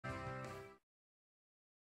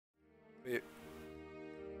Wait.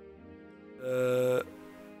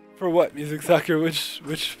 For what? Music Soccer? Which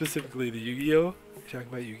specifically? The Yu-Gi-Oh? You talking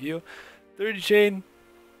about Yu-Gi-Oh? 30 chain.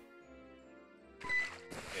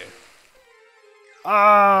 Okay.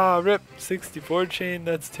 Ah, rip. 64 chain.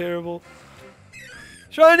 That's terrible.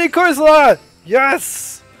 Shiny Corsola!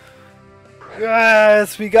 Yes!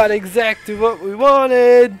 Yes! We got exactly what we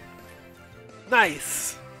wanted!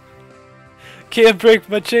 Nice! Can't break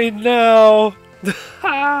my chain now!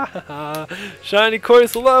 Shiny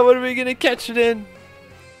Corsola, what are we gonna catch it in?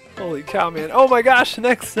 Holy cow, man. Oh my gosh, an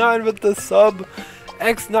X9 with the sub.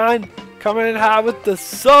 X9 coming in hot with the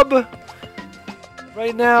sub.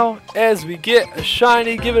 Right now, as we get a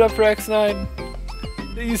shiny, give it up for X9.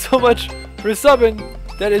 Thank you so much for subbing.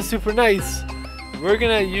 That is super nice. We're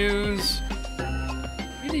gonna use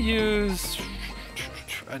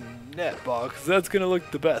a net ball because that's gonna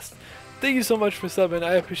look the best. Thank you so much for subbing.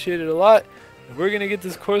 I appreciate it a lot. And we're gonna get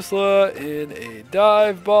this Corsola in a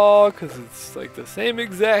dive ball because it's like the same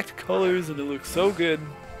exact colors and it looks so good.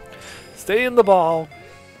 Stay in the ball.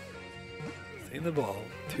 Stay in the ball.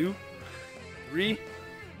 2, 3.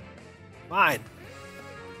 Mine.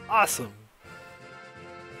 Awesome.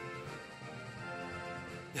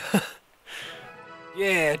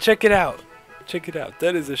 Yeah, check it out. Check it out.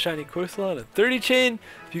 That is a shiny Corsola on a 30 chain.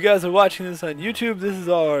 If you guys are watching this on YouTube, this is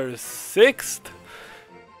our 6th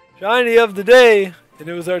shiny of the day, and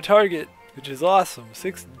it was our target, which is awesome.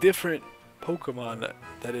 6 different Pokemon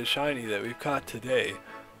that is shiny that we've caught today.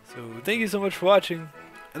 So thank you so much for watching,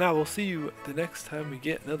 and I will see you the next time we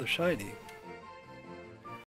get another shiny.